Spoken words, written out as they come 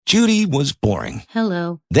Judy was boring.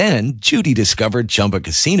 Hello. Then Judy discovered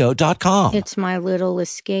ChumbaCasino.com. It's my little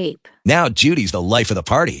escape. Now Judy's the life of the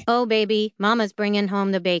party. Oh, baby, mama's bringing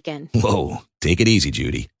home the bacon. Whoa, take it easy,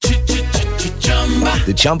 Judy.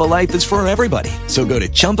 The Chumba life is for everybody. So go to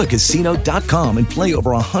ChumbaCasino.com and play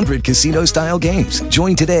over 100 casino-style games.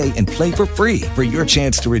 Join today and play for free for your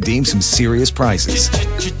chance to redeem some serious prizes.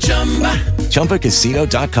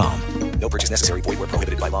 ChumbaCasino.com. No purchase necessary. Void where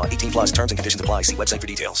prohibited by law. 18 plus terms and conditions apply. See website for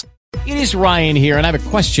details. It is Ryan here, and I have a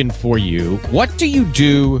question for you. What do you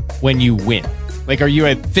do when you win? Like, are you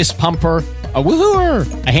a fist pumper, a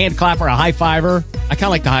woohooer, a hand clapper, a high fiver? I kind of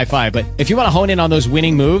like the high five, but if you want to hone in on those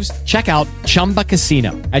winning moves, check out Chumba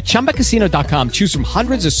Casino. At ChumbaCasino.com, choose from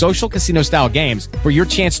hundreds of social casino-style games for your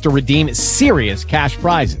chance to redeem serious cash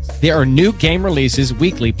prizes. There are new game releases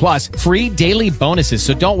weekly, plus free daily bonuses.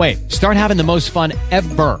 So don't wait. Start having the most fun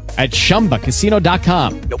ever at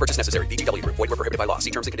ChumbaCasino.com. No purchase necessary. VGW. Void where prohibited by law.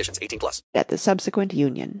 See terms and conditions. 18 plus. At the subsequent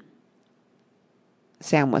union.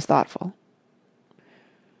 Sam was thoughtful.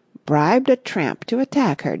 Bribed a tramp to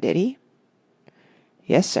attack her, did he?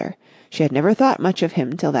 Yes, sir. She had never thought much of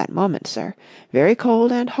him till that moment, sir. Very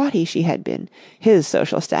cold and haughty she had been, his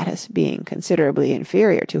social status being considerably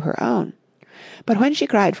inferior to her own. But when she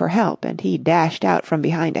cried for help, and he dashed out from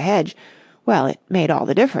behind a hedge, well, it made all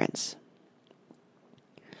the difference.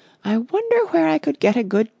 "I wonder where I could get a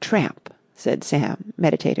good tramp," said Sam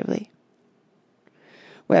meditatively.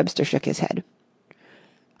 Webster shook his head.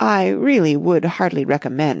 "I really would hardly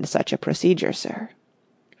recommend such a procedure, sir."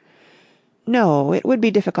 "No, it would be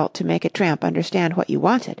difficult to make a tramp understand what you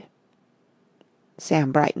wanted."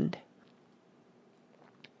 Sam brightened.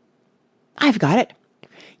 "I've got it.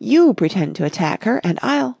 You pretend to attack her, and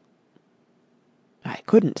I'll—" "I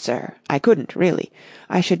couldn't, sir. I couldn't, really.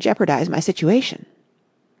 I should jeopardize my situation."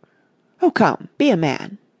 "Oh, come, be a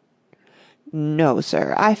man." "No,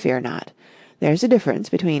 sir, I fear not. There's a difference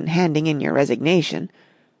between handing in your resignation—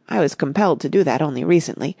 I was compelled to do that only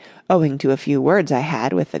recently, owing to a few words I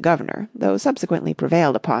had with the governor, though subsequently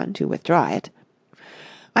prevailed upon to withdraw it.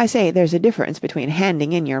 I say there's a difference between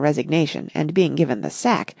handing in your resignation and being given the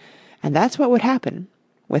sack, and that's what would happen.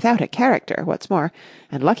 Without a character, what's more,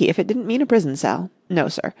 and lucky if it didn't mean a prison cell. No,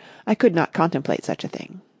 sir, I could not contemplate such a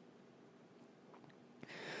thing."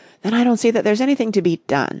 "Then I don't see that there's anything to be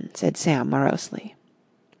done," said Sam morosely.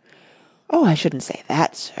 "Oh, I shouldn't say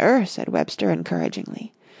that, sir," said Webster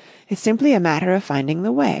encouragingly. "It's simply a matter of finding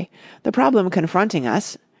the way. The problem confronting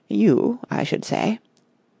us, you, I should say—"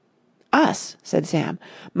 "Us," said Sam.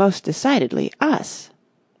 "Most decidedly us."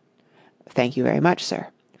 "Thank you very much, sir.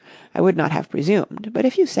 I would not have presumed, but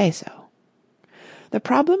if you say so. The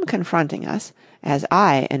problem confronting us, as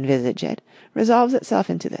I envisage it, resolves itself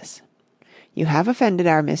into this. You have offended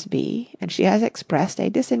our Miss B., and she has expressed a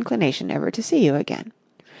disinclination ever to see you again.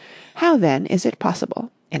 How, then, is it possible,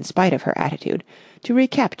 in spite of her attitude, to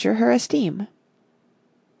recapture her esteem?"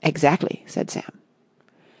 "Exactly," said Sam.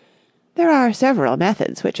 "There are several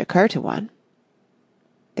methods which occur to one."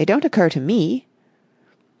 "They don't occur to me."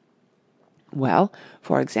 "Well,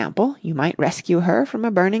 for example, you might rescue her from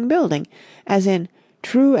a burning building, as in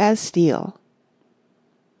True as Steel."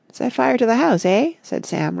 "Set fire to the house, eh?" said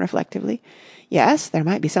Sam reflectively. "Yes, there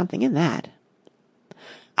might be something in that."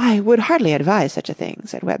 "I would hardly advise such a thing,"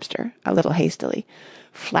 said Webster, a little hastily,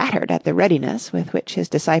 flattered at the readiness with which his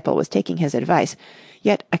disciple was taking his advice,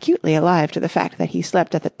 yet acutely alive to the fact that he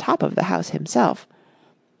slept at the top of the house himself.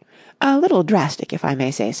 "A little drastic, if I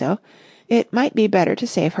may say so. It might be better to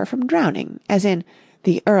save her from drowning, as in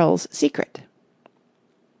The Earl's Secret."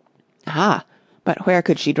 "Ah, but where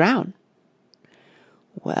could she drown?"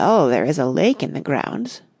 "Well, there is a lake in the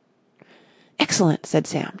grounds." "Excellent," said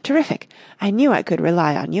Sam. "Terrific. I knew I could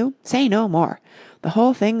rely on you. Say no more. The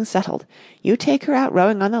whole thing's settled. You take her out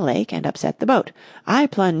rowing on the lake and upset the boat. I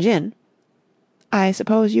plunge in—" "I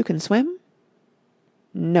suppose you can swim?"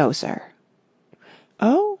 "No, sir."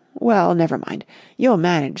 "Oh? Well, never mind. You'll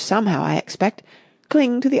manage somehow, I expect.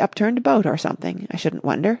 Cling to the upturned boat or something, I shouldn't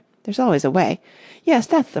wonder. There's always a way. Yes,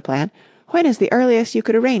 that's the plan. When is the earliest you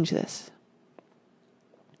could arrange this?"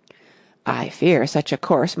 "I fear such a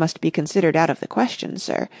course must be considered out of the question,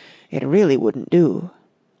 sir. It really wouldn't do."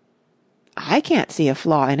 "I can't see a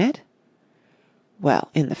flaw in it." "Well,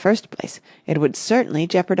 in the first place, it would certainly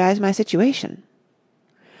jeopardize my situation."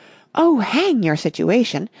 "Oh, hang your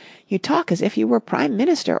situation! You talk as if you were Prime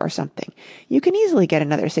Minister or something. You can easily get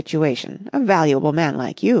another situation, a valuable man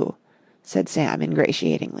like you," said Sam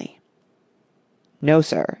ingratiatingly. "No,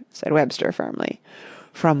 sir," said Webster firmly.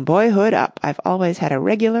 "From boyhood up I've always had a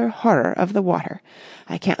regular horror of the water.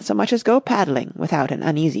 I can't so much as go paddling without an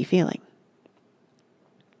uneasy feeling."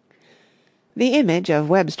 The image of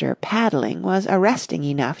Webster paddling was arresting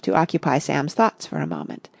enough to occupy Sam's thoughts for a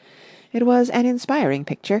moment. It was an inspiring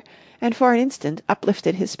picture, and for an instant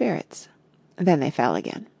uplifted his spirits. Then they fell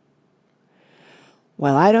again.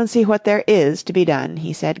 "Well, I don't see what there is to be done,"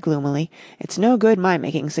 he said gloomily. "It's no good my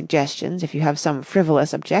making suggestions if you have some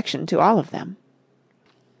frivolous objection to all of them."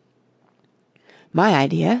 "My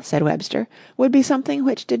idea," said Webster, "would be something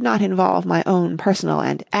which did not involve my own personal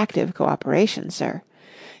and active co-operation, sir.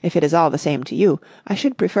 If it is all the same to you, I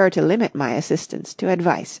should prefer to limit my assistance to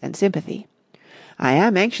advice and sympathy. I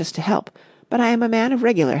am anxious to help, but I am a man of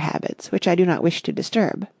regular habits, which I do not wish to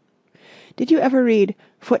disturb. Did you ever read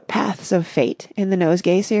Footpaths of Fate in the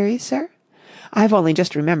Nosegay series, sir? I've only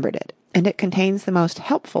just remembered it, and it contains the most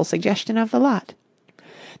helpful suggestion of the lot.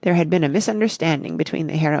 There had been a misunderstanding between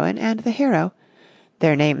the heroine and the hero.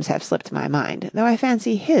 Their names have slipped my mind, though I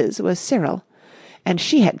fancy his was Cyril, and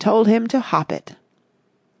she had told him to hop it."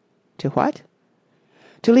 "To what?"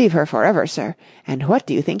 "To leave her forever, sir. And what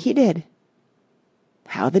do you think he did?"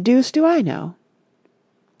 "How the deuce do I know?"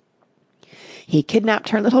 "He kidnapped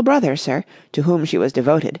her little brother, sir, to whom she was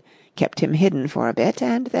devoted, kept him hidden for a bit,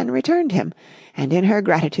 and then returned him, and in her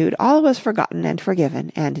gratitude all was forgotten and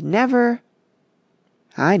forgiven, and never—"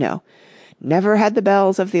 "I know. Never had the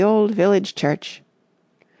bells of the old village church—"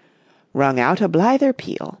 "Rung out a blither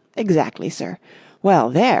peal. Exactly, sir. Well,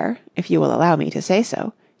 there, if you will allow me to say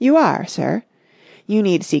so, you are, sir. You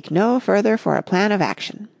need seek no further for a plan of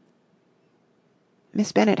action."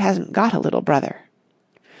 "Miss Bennet hasn't got a little brother."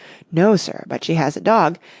 "No, sir, but she has a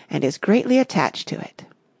dog, and is greatly attached to it."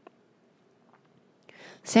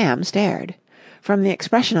 Sam stared. From the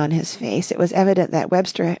expression on his face, it was evident that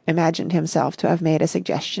Webster imagined himself to have made a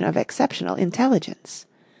suggestion of exceptional intelligence.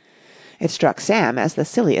 It struck Sam as the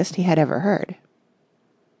silliest he had ever heard.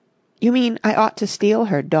 "You mean I ought to steal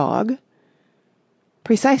her dog?"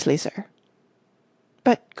 "Precisely, sir."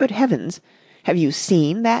 "But, good heavens, have you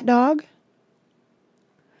seen that dog?"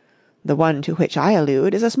 "The one to which I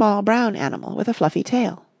allude is a small brown animal with a fluffy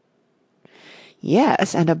tail."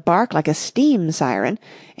 "Yes, and a bark like a steam siren,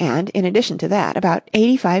 and, in addition to that, about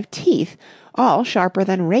 85 teeth, all sharper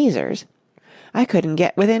than razors. I couldn't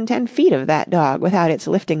get within 10 feet of that dog without its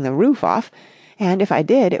lifting the roof off, and if I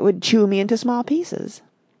did it would chew me into small pieces."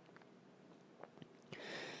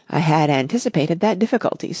 "I had anticipated that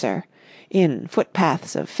difficulty, sir. In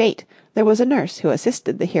Footpaths of Fate there was a nurse who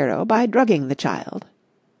assisted the hero by drugging the child."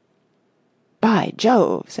 "By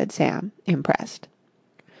Jove!" said Sam, impressed.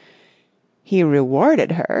 "He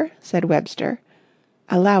rewarded her," said Webster,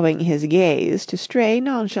 allowing his gaze to stray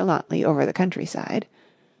nonchalantly over the countryside,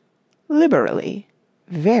 "liberally.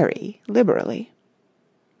 Very liberally."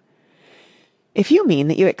 "If you mean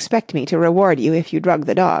that you expect me to reward you if you drug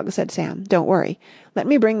the dog," said Sam, "don't worry. Let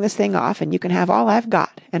me bring this thing off and you can have all I've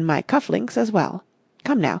got, and my cuff links as well.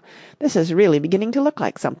 Come now, this is really beginning to look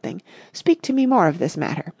like something. Speak to me more of this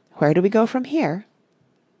matter. Where do we go from here?"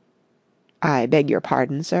 "I beg your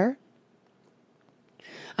pardon, sir?"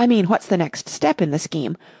 "I mean, what's the next step in the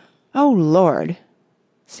scheme? Oh, Lord!"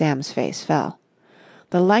 Sam's face fell.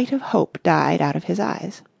 The light of hope died out of his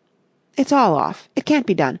eyes. "It's all off. It can't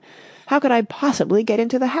be done. How could I possibly get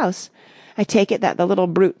into the house? I take it that the little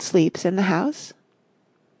brute sleeps in the house?"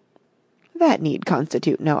 "That need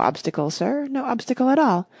constitute no obstacle, sir. No obstacle at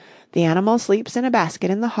all. The animal sleeps in a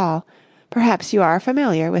basket in the hall. Perhaps you are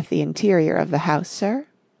familiar with the interior of the house, sir?"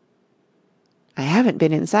 "I haven't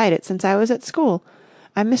been inside it since I was at school.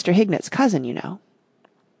 I'm Mr. Hignett's cousin, you know."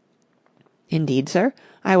 "Indeed, sir?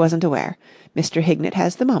 I wasn't aware. Mr. Hignett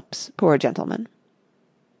has the mumps, poor gentleman."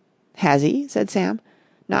 "Has he?" said Sam,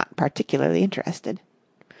 not particularly interested.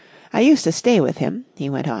 "I used to stay with him," he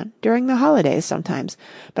went on, "during the holidays sometimes,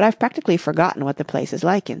 but I've practically forgotten what the place is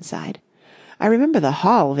like inside. I remember the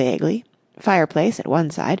hall vaguely. Fireplace at one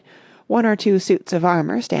side, 1 or 2 suits of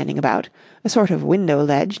armour standing about, a sort of window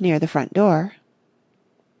ledge near the front door."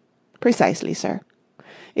 "Precisely, sir.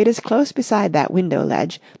 It is close beside that window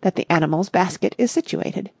ledge that the animal's basket is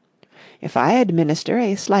situated. If I administer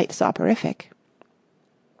a slight soporific—"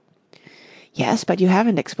 "Yes, but you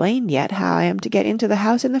haven't explained yet how I am to get into the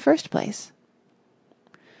house in the first place."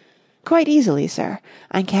 "Quite easily, sir.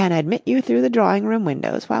 I can admit you through the drawing-room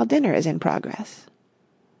windows while dinner is in progress."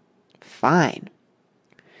 "Fine."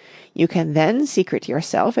 "You can then secret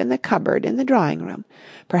yourself in the cupboard in the drawing-room.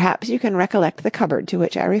 Perhaps you can recollect the cupboard to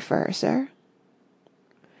which I refer, sir?"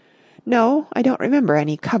 "No, I don't remember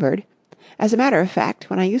any cupboard. As a matter of fact,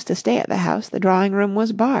 when I used to stay at the house, the drawing-room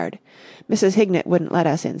was barred. Mrs. Hignett wouldn't let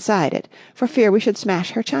us inside it, for fear we should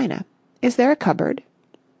smash her china. Is there a cupboard?"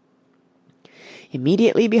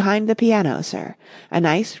 "Immediately behind the piano, sir. A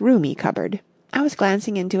nice, roomy cupboard. I was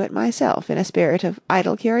glancing into it myself in a spirit of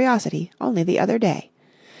idle curiosity only the other day.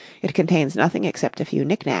 It contains nothing except a few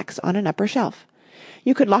knick-knacks on an upper shelf.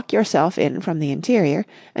 You could lock yourself in from the interior,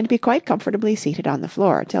 and be quite comfortably seated on the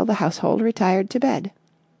floor till the household retired to bed."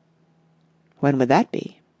 "When would that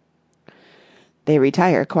be?" "They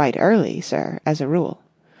retire quite early, sir, as a rule.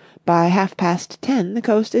 By 10:30 the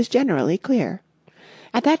coast is generally clear.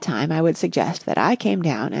 At that time I would suggest that I came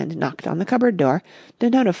down and knocked on the cupboard door to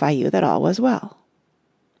notify you that all was well."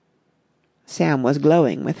 Sam was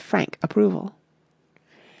glowing with frank approval.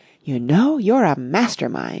 "You know, you're a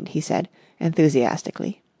mastermind," he said,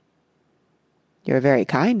 enthusiastically. "You're very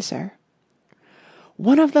kind, sir."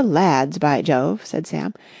 "One of the lads, by Jove," said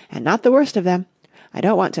Sam, "and not the worst of them. I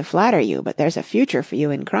don't want to flatter you, but there's a future for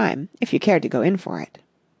you in crime, if you cared to go in for it."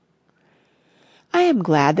 "I am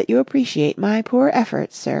glad that you appreciate my poor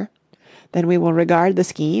efforts, sir. Then we will regard the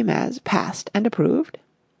scheme as passed and approved?"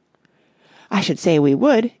 "I should say we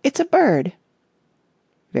would. It's a bird."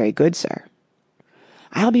 "Very good, sir."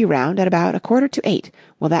 "I'll be round at about 7:45.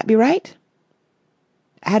 Will that be right?"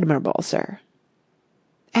 "Admirable, sir."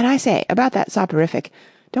 "And I say, about that soporific,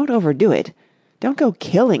 don't overdo it. Don't go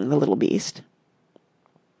killing the little beast."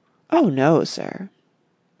 "Oh, no, sir."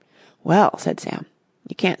 "Well," said Sam,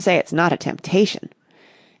 "you can't say it's not a temptation.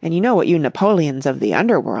 And you know what you Napoleons of the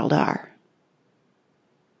underworld are."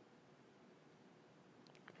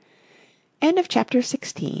 End of chapter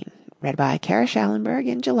 16. Read by Kara Schallenberg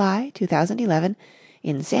in July 2011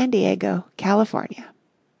 in San Diego, California.